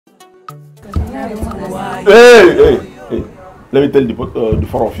Hey. Let me tell the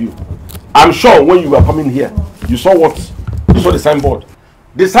four of you. I'm sure when you were coming here, you saw what? You saw the signboard.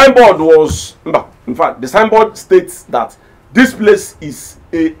 The signboard was, in fact, the signboard states that this place is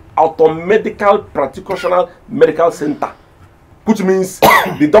a automedical practitioner medical center, which means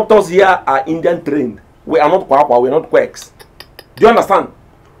the doctors here are Indian trained. We are not Kwakwa, we are not Quakes. Do you understand?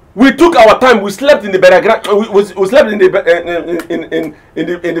 We took our time. We slept in the we slept in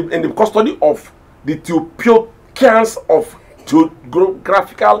the custody of the Ethiopians of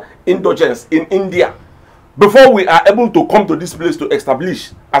geographical indulgence in India before we are able to come to this place to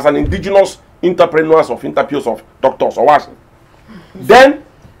establish as an indigenous entrepreneurs of interpeers of doctors or what. Then,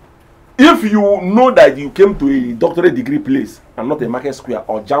 if you know that you came to a doctorate degree place and not a market square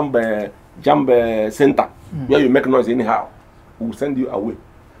or jump center where you make noise anyhow, we will send you away.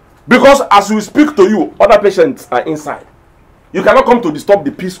 Because as we speak to you, other patients are inside. You cannot come to disturb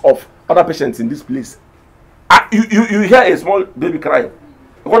the peace of other patients in this place. You hear a small baby crying.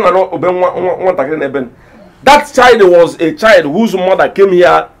 That child was a child whose mother came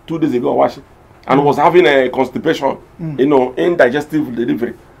here 2 days ago and was having a constipation, indigestive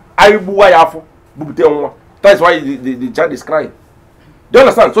delivery. That's why the child is crying. Do you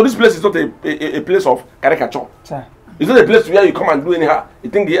understand? So this place is not a place of caricature. It's not a place where you come and do anyhow. You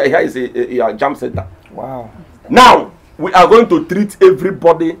think here is a jam center. Wow. Now, we are going to treat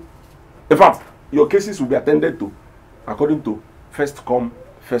everybody. In fact, your cases will be attended to according to first come,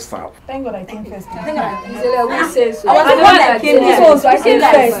 first serve. Thank God I came first. I was the one that came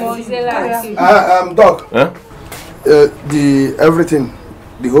first. Doc, everything,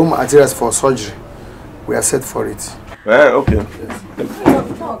 the home materials for surgery, we are set for it. Okay.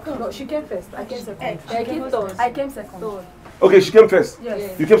 No, she came first. I came second. I came second. Okay, she came first.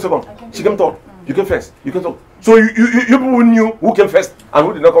 Yes. You came second. She came third. You came first. You came third. So you people knew who came first and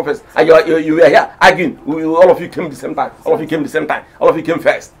who did not come first. And you were here arguing. All of you came the same time. All of you came the same time. All of you came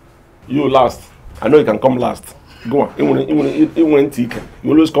first. You last. I know you can come last. Go on. You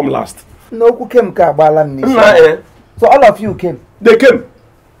always come last. No, who came? So all of you came. They came.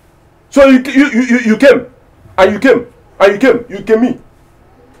 So you came. And you came. And you came. You came me.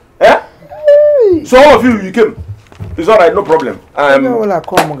 Eh? So all of you came. It's alright, no problem.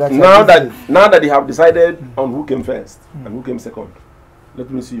 Now that they have decided on who came first and who came second,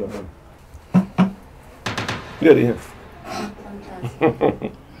 let me see your name. Get it here.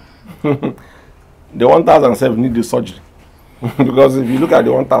 The 1,007 need the surgery. Because if you look at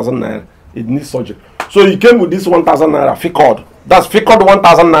the 1,000 naira, it needs surgery. So you came with this 1,000 naira figured. That's figured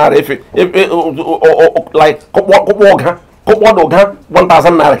 1,000 naira. Like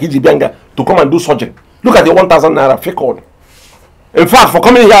 1,000 naira hijibianga to come and do surgery. Look at the 1,000 naira figured. In fact, for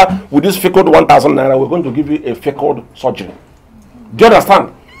coming here with this figured 1,000 naira, we're going to give you a figured surgery. Do you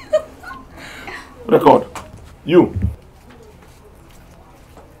understand? Record. You.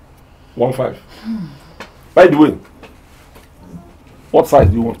 1.5. By the way, what size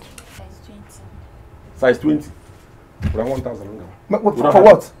do you want? Size 20. Size 20. 1,000. For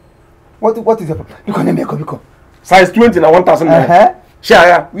what? What is your problem? Size 20 na 1,000 naira.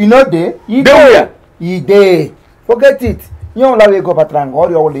 Share. We know they. They. Forget it. You don't like go patrang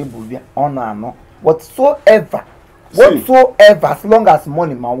or your label. No. Whatsoever, as long as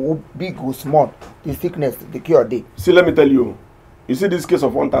money, man, big or small, the sickness, the cure day. See, let me tell you. You see this case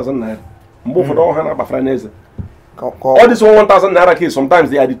of 1,000 naira. All this 1,000 naira case, sometimes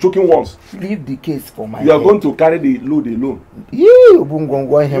they are the choking ones. Leave the case for my. You are going to carry the load alone. You,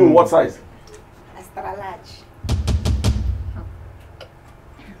 what size? Extra large.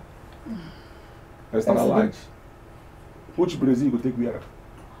 Extra large. Which Brazil you go take where?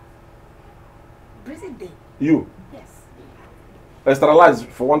 Brazil day. You? Yes. Extra large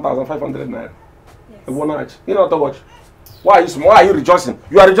for 1,500 naira. Yes. One large. You know what to watch? Why are you rejoicing?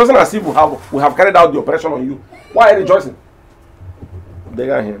 You are rejoicing as if we have carried out the operation on you. Why are you rejoicing? They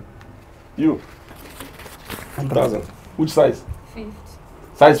are here. You. 2,000. Which size? 50.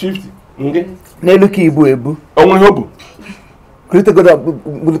 Size 50. Okay. Neluki ibu ebu. Only hobu.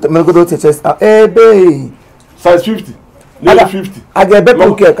 Size 50. Nearly 50. I get better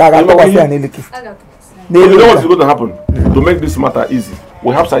okay. You know what's going to happen? To make this matter easy,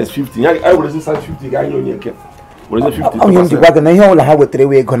 we have size 50. I will say size 50. Guy, you know, what is it 50?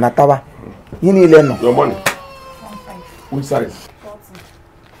 Your money. Which size?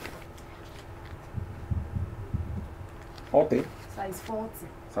 40. Size 40.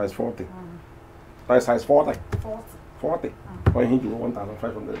 Size 40. Size 40. 40. Why hit you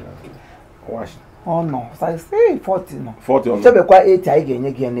 1,500? Wash. Oh no, size 40 no. 40 on. So be quite 80 I get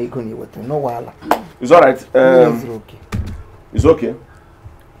no wala. It's all right. It's okay.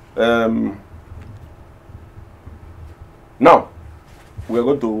 Now, we are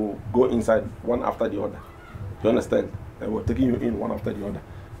going to go inside one after the other. You understand? We're taking you in one after the other.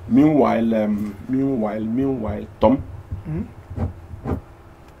 Meanwhile, Tom,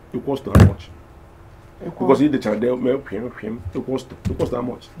 equals to how much? Because he the child equals to how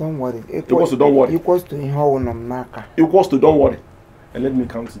much? Don't worry. Equals to don't worry. Equals to Naka. Equals to don't worry. And let me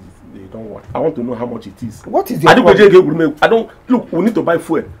count the don't worry. I want to know how much it is. What is your problem? I don't look. We need to buy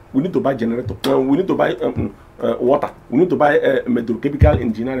fuel. We need to buy generator. We need to buy water. We need to buy chemical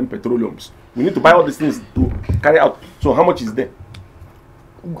engineering petroleums. We need to buy all these things to carry out. So how much is there?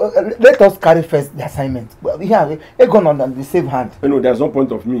 Let us carry first the assignment. Well, yeah, it's gone on the same hand. You know, there's no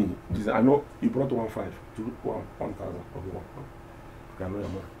point of me. I know you brought 1,500 to 1,000. Okay, I know your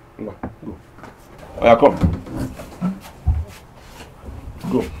money. Go. Oh, yeah, come.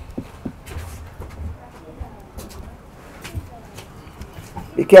 Go.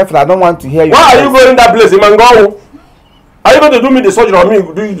 Be careful, I don't want to hear you. Why are you going that place, Imango? Are you going to do me the surgery or me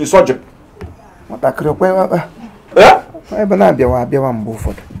do you the surgery? What I could Yeah? I'm not be one move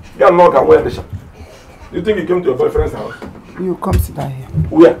for. You are not aware of the shop. You think you came to your boyfriend's house? You come sit down here.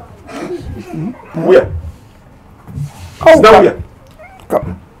 Where? Where? Oh, sit down here.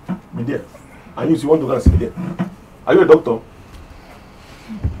 Come. Be there. And you want to go and sit there. Are you a doctor?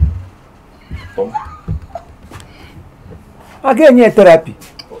 Tom. I gave me a therapy.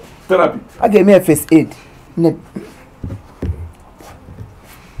 Therapy? I gave me a first aid.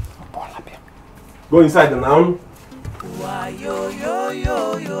 Go inside now. Why yo yo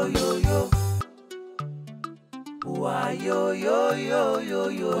yo yo yo yo? Why yo yo yo yo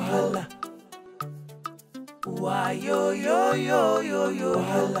yo holla? Why yo yo yo yo yo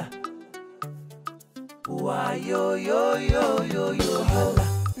holla? Why yo yo yo yo yo holla?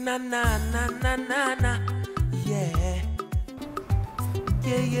 Na na na na na na, yeah.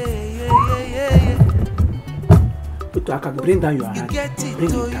 Yeah. But I can bring down your hand.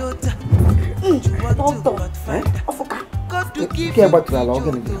 Bring it down. Care about the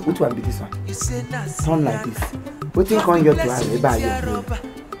organ. Which one be this one? Turn like this. What you call your to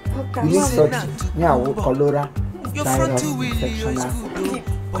you need such now cholera, virus, infectional,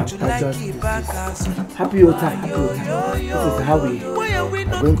 contagious disease. Happy old time. This is how we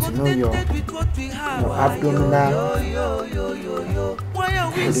are going to know your abdominal,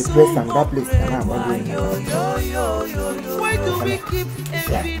 the place and that place.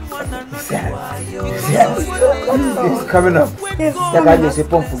 It's coming up. That guy just a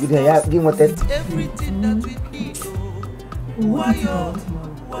pump for you. Yeah, give me that.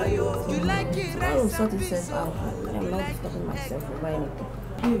 I will sort this out. I'm not disturbing myself or anything.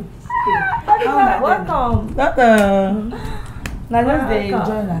 Welcome. Now just they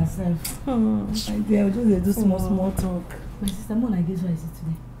enjoy ourselves. They will just do small talk. My sister, more like this, what is it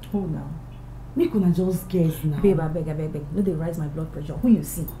today? Who now? Me could just guess now. Babe, I beg. No, they rise my blood pressure. Who you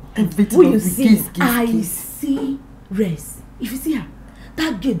see? Who you see? I see Rest. If you see her,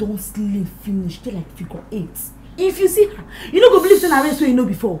 that girl don't sleep finish. They like figure 8. If you see her, you don't go believe that Rest where you know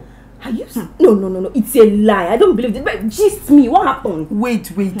before. Are you? No. It's a lie. I don't believe it. But just me. What happened? Wait.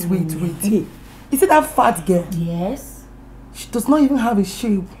 Is it that fat girl? Yes. She does not even have a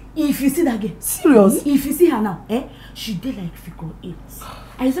shape. If you see that girl, serious? If you see her now, she did like figure 8.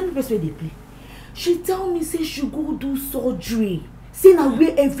 I don't know the best way they play. She tell me say she go do surgery. See now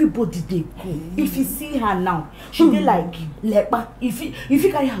where everybody they go. If you see her now, she did like lepa. If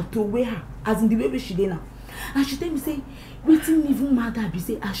you carry her to wear her, as in the way she did now. And she tell me say, waiting even matter be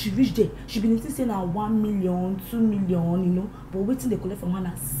say as she reach there, she been say now 1 million, 2 million, you know, but waiting they collect from her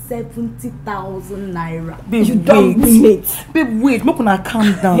now 70,000 naira. Babe, you don't mean it. Babe, wait, make una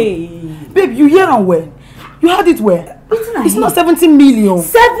calm down. Hey. Babe, you hear her well? You heard it well? It's not 70 million.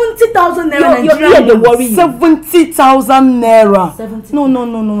 70,000 naira. You're worrying. 70,000 naira. 70.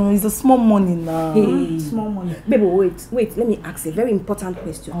 No. It's a small money now. Hey. Small money. Baby, wait. Let me ask a very important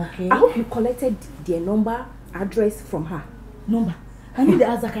question. Okay. I hope you collected their number, address from her. Number. I need to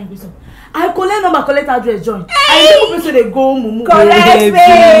ask that kind of question. I collect address, join. I know people they go mumu. Collect me. I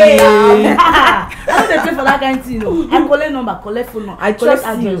don't they pay for that kind of thing. No. I collect number, collect phone number. I trust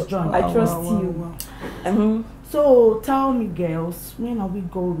address, you. join. I trust you. So tell me, girls, when are we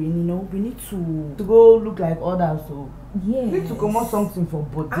going? You know, we need to go look like others. So yeah, we need to come out something for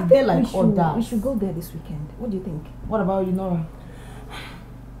body. I They think like others. we should go there this weekend. What do you think? What about you, Nora?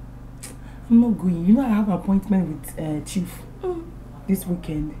 I'm not going. You know I have an appointment with Chief this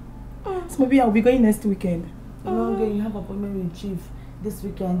weekend. So maybe I'll be going next weekend. You have an appointment with Chief this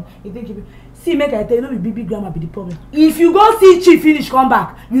weekend. You think you see, make I tell you, no be big grandma be the problem. If you go see Chief finish, come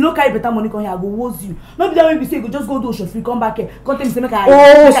back. You know carry better money come here, I go woz you. Not be that way we say you go just go do a free, come back here. Come tell me say make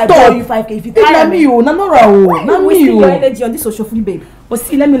I borrow you 5K. If you tell me, you, na me wasting you. your energy on this social free babe. But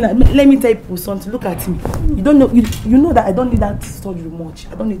see, let me tell you something. Look at me. You don't know. You know that I don't need that surgery much.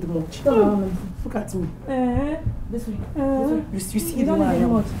 I don't need much. Look at me. this week. You see You the don't way I need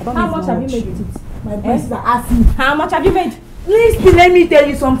am. much. I don't How need much have you made with it? My breasts are asking. How much have you made? Please, let me tell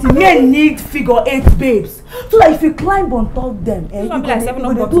you something. Men need figure 8 babes. So that if you climb on top them, you Like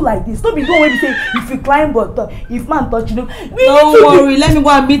go do like this. Don't be the way we say if you climb on top, if man touch you, Don't worry. Let me go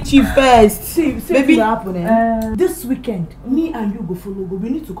and meet you first. See Baby. what's happening. This weekend, me and you go follow. We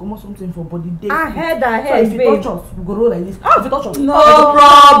need to come out something for body day. Ahead, So if you touch us, we go roll like this. How if you touch us? No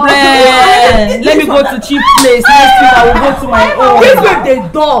problem. Let me go to cheap place. Next week I will go to my own. This way the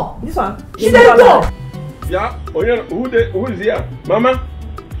door. This one. She the door. Yeah, who is here? Mama?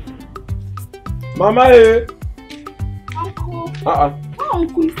 Mama, eh? Uncle. Oh,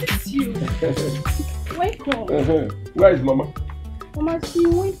 Uncle, is this you? Welcome. Where is Mama? Mama, she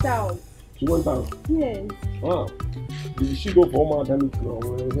went out. She went out. Yes. Ah. Did she go for more than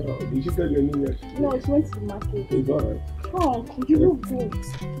it? Did she tell you anywhere? No, she went to the market. It's alright. Oh, Uncle, you look good.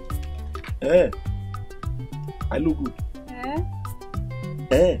 I look good.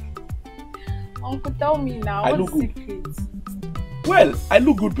 Eh? Uncle, tell me now. I What's look the good. secret? Well, I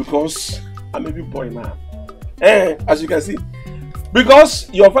look good because I'm a big boy now. As you can see. Because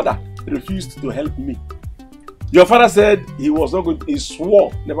your father refused to help me. Your father said he was not going, he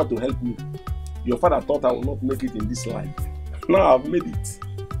swore never to help me. Your father thought I would not make it in this life. Now I've made it.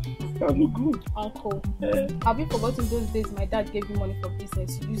 I look good. Uncle, have you forgotten those days my dad gave you money for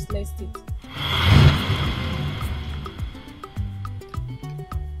business? You useless it.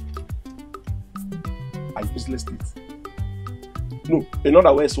 I useless it. No, in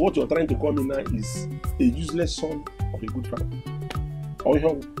other words, what you're trying to call me now is a useless son of a good father. Oh,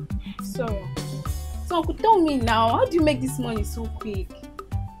 yeah. Sorry. So Uncle, tell me now, how do you make this money so quick?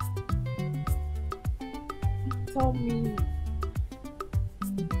 Tell me.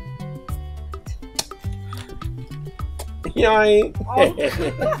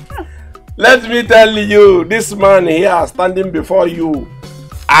 Let me tell you, this man here standing before you,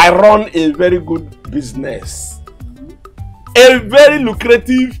 I run a very good business. A very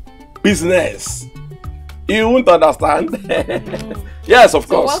lucrative business. You won't understand? Yes, of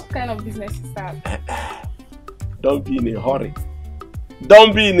course. So what kind of business is that? Don't be in a hurry.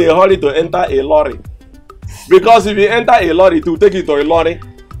 Don't be in a hurry to enter a lorry. Because if you enter a lorry, it will take you to a lorry.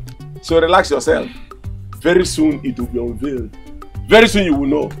 So relax yourself. Very soon it will be unveiled. Very soon you will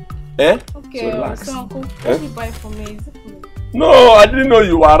know. Okay, so relax. So Uncle, what did you buy for me? Is it for me? No, I didn't know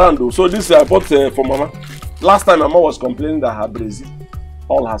you were around though. So this I bought for Mama. Last time Mama was complaining that her brazier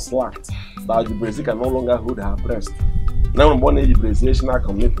all has slacked. That the brazier can no longer hold her breast. Now I'm born the brazier, she not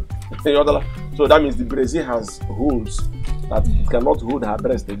committed. So that means the brazier has holes that it cannot hold her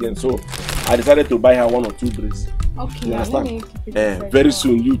breast again. So I decided to buy her 1 or 2 braziers. Okay, you understand? Very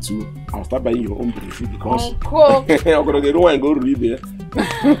soon you too, I'll start buying your own brazier because I'm gonna get one and go read there.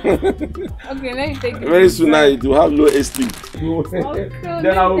 Okay, let me take it. Very soon now it will have low esteem. Okay,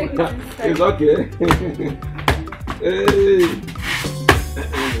 Then I'll, it's okay. Hey.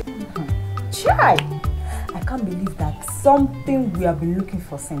 Try. I can't believe that something we have been looking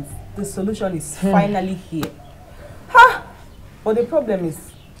for since the solution is finally here. Ha! But the problem is,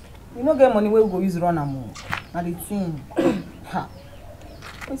 we don't get money where we go use run and move. Now the thing. Ha!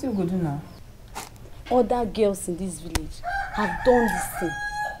 What you go do now? Other girls in this village have done this thing,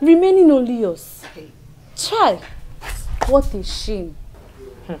 remaining only us. Child, what a shame.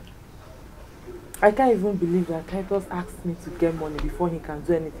 I can't even believe that Titus asked me to get money before he can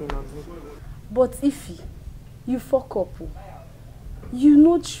do anything on me. But Ify, you fuck up. You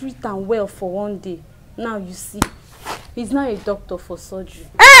know treat am well for one day. Now you see, he's now a doctor for surgery.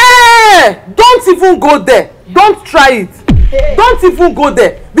 Hey! Don't even go there. Don't try it. Hey. Don't even go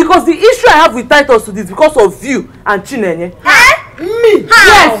there. Because the issue I have with Titus is because of you and Chinenye. Me?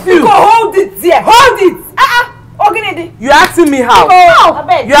 How? Yes, you. Go hold it there. Hold it. You're asking me how?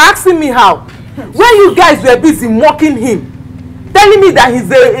 You're asking me how? When you guys were busy mocking him, telling me that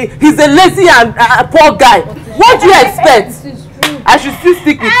he's a lazy and poor guy, what do you expect? I should still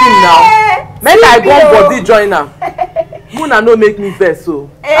stick with him now. Make I go body join am. Muna no make me vex so.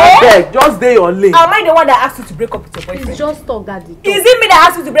 Abeg, just dey your lane. Am I the one that asked you to break up with your boyfriend? It's just talk that the talk. Is it me that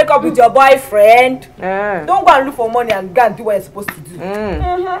asked you to break up with your boyfriend? Don't go and look for money and go and do what you're supposed to do.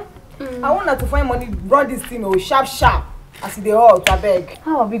 I want her to find money, run this thing sharp. As they all, I beg.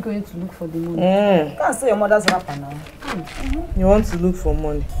 How are we going to look for the money? You can't say your mother's rapper now. You want to look for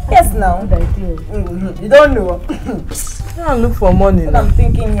money? Yes, now. Good idea. You don't know. You want to look for money But now. I'm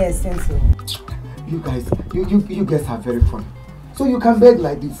thinking yes, since so. You guys are very funny. So you can beg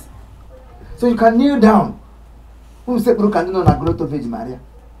like this. So you can kneel down. Who said you can do not go to Virgin Maria?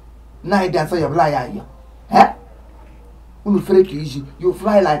 Now you dance on your fly. Eh? When you freak you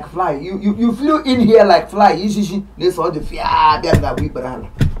fly like fly. You flew in here like fly. You this all the fear that we brother.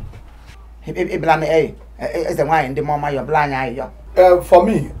 For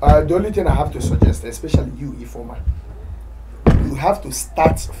me, the only thing I have to suggest, especially you, Ifoma, you have to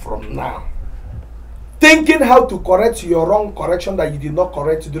start from now. Thinking how to correct your wrong correction that you did not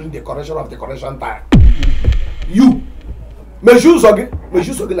correct during the correction of the correction time. You, so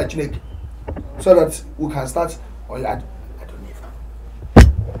that we can start. Oh yeah, I don't need.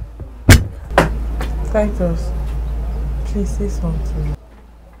 Titus, please say something.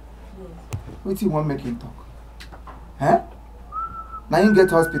 What do you want make him talk? Huh? Now you get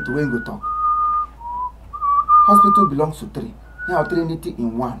hospital when you go talk. Hospital belongs to three. You have Trinity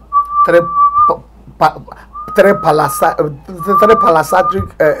in one. Three palasatric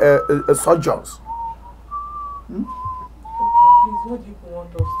surgeons. Okay, please, what do you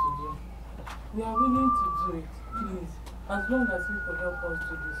want us to do? We are willing to do it, please. As long as you could help us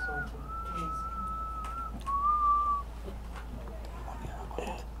do this surgery, please.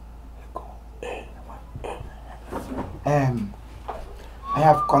 I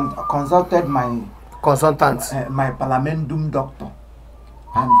have consulted my Consultant. my parliamentarian doctor,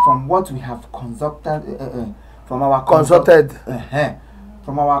 and from what we have consulted from our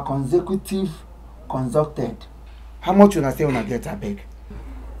from our consecutive consulted, how much you say una get abeg?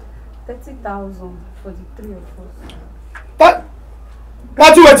 30,000 for the 3 of us.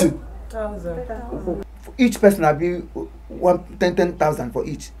 What you waiting? 30,000. For each person will be 10,000 for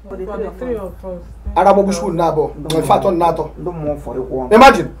each. For the 3 of us. No more for the one.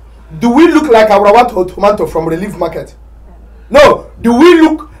 Imagine, do we look like our tomato from Relief Market? No, do we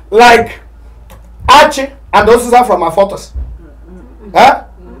look like Archie and those are from our photos? Huh?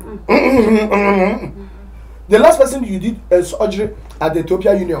 The last person you did a surgery at the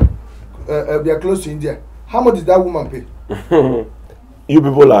Ethiopia Union, they are close to India. How much did that woman pay? You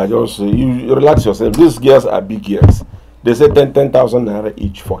people are just, you relax yourself. These girls are big girls. They say 10,000 naira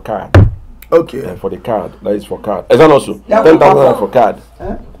each for card. Okay. For the card, that is for card. Is that also? Yeah, 10,000 naira for card.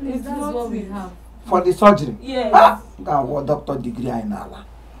 Is that what we have? For the surgery? Yes. Got what doctor degree in Allah.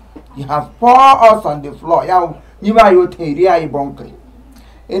 You have pour us on the floor. You are your bunker.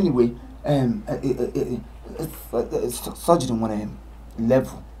 Anyway, surgery one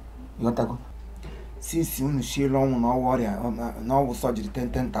level. You want to go? Since you see long no worry, no surgery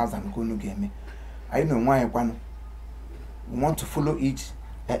 10,000 go no get me. I know why one. We want to follow it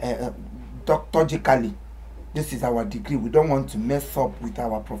doctorally. This is our degree. We don't want to mess up with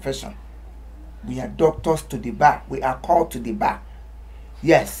our profession. We are doctors to the bar. We are called to the bar.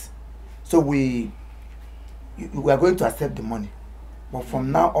 Yes. So we are going to accept the money. But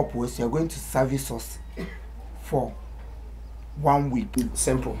from now upwards, you are going to service us for 1 week.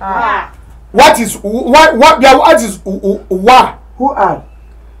 Simple. What is wa? Who are?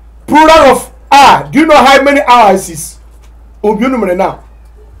 Plural of ah. Do you know how many hours is? Now.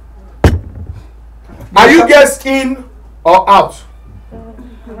 Are you guys in or out?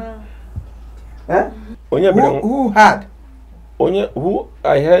 Who had? Who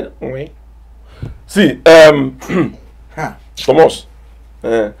I heard? See, Thomas,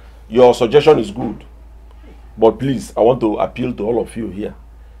 your suggestion is good, but please, I want to appeal to all of you here.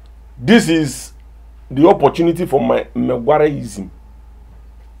 This is the opportunity for my Megwaraism.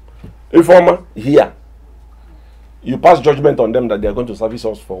 If I'm here, you pass judgment on them that they are going to service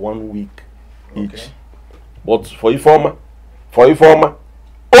us for 1 week each. Okay. But for Ifoma,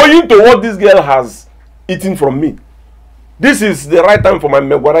 owing to what this girl has eaten from me, this is the right time for my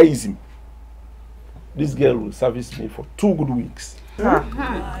Megwaraism. This girl will service me for 2 good weeks.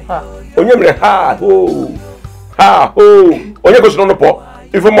 Onyemre ha ho ha ho. Onye go no po.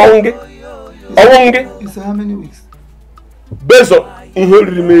 Ifoma onge. Awonge. It's how many weeks? Based on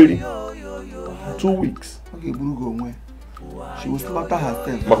inherit 2 weeks. Okay, Burugo, she will slaughter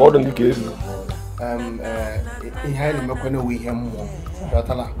herself. My God, in case. In highly Makano, we hear more.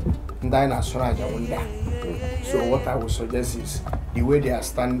 So, what I would suggest is the way they are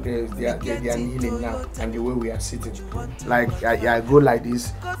standing, they are kneeling now, and the way we are sitting. Like, I go like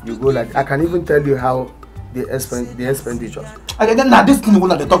this, you go like. I can even tell you how the expenditure. And then now this thing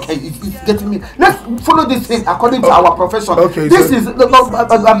when they talk is getting me. Let's follow this thing according to our profession. Okay. This is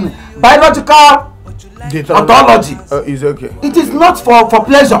biological ontology. Is okay. It is not for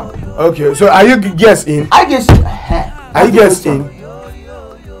pleasure. Okay. So are you guessing? I guess. Are you guys in?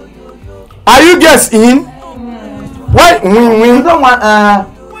 Are you guys in? Why? You don't want I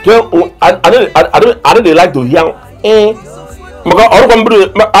don't like to hear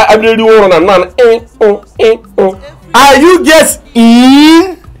Are you guys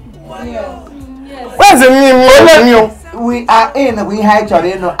in? Where's the meaning? we are in, we have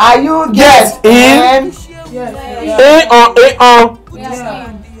to. Are you Yes, in?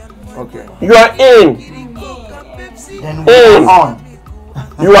 Okay. You are in. Then we are on.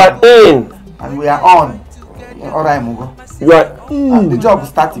 You are in. And we are on. Alright, Mugo. You are the job will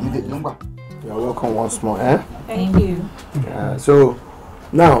start immediately. You are welcome once more, eh? Thank you. So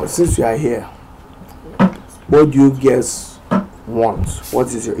now, since you are here, what do you guys want? What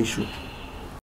is your issue?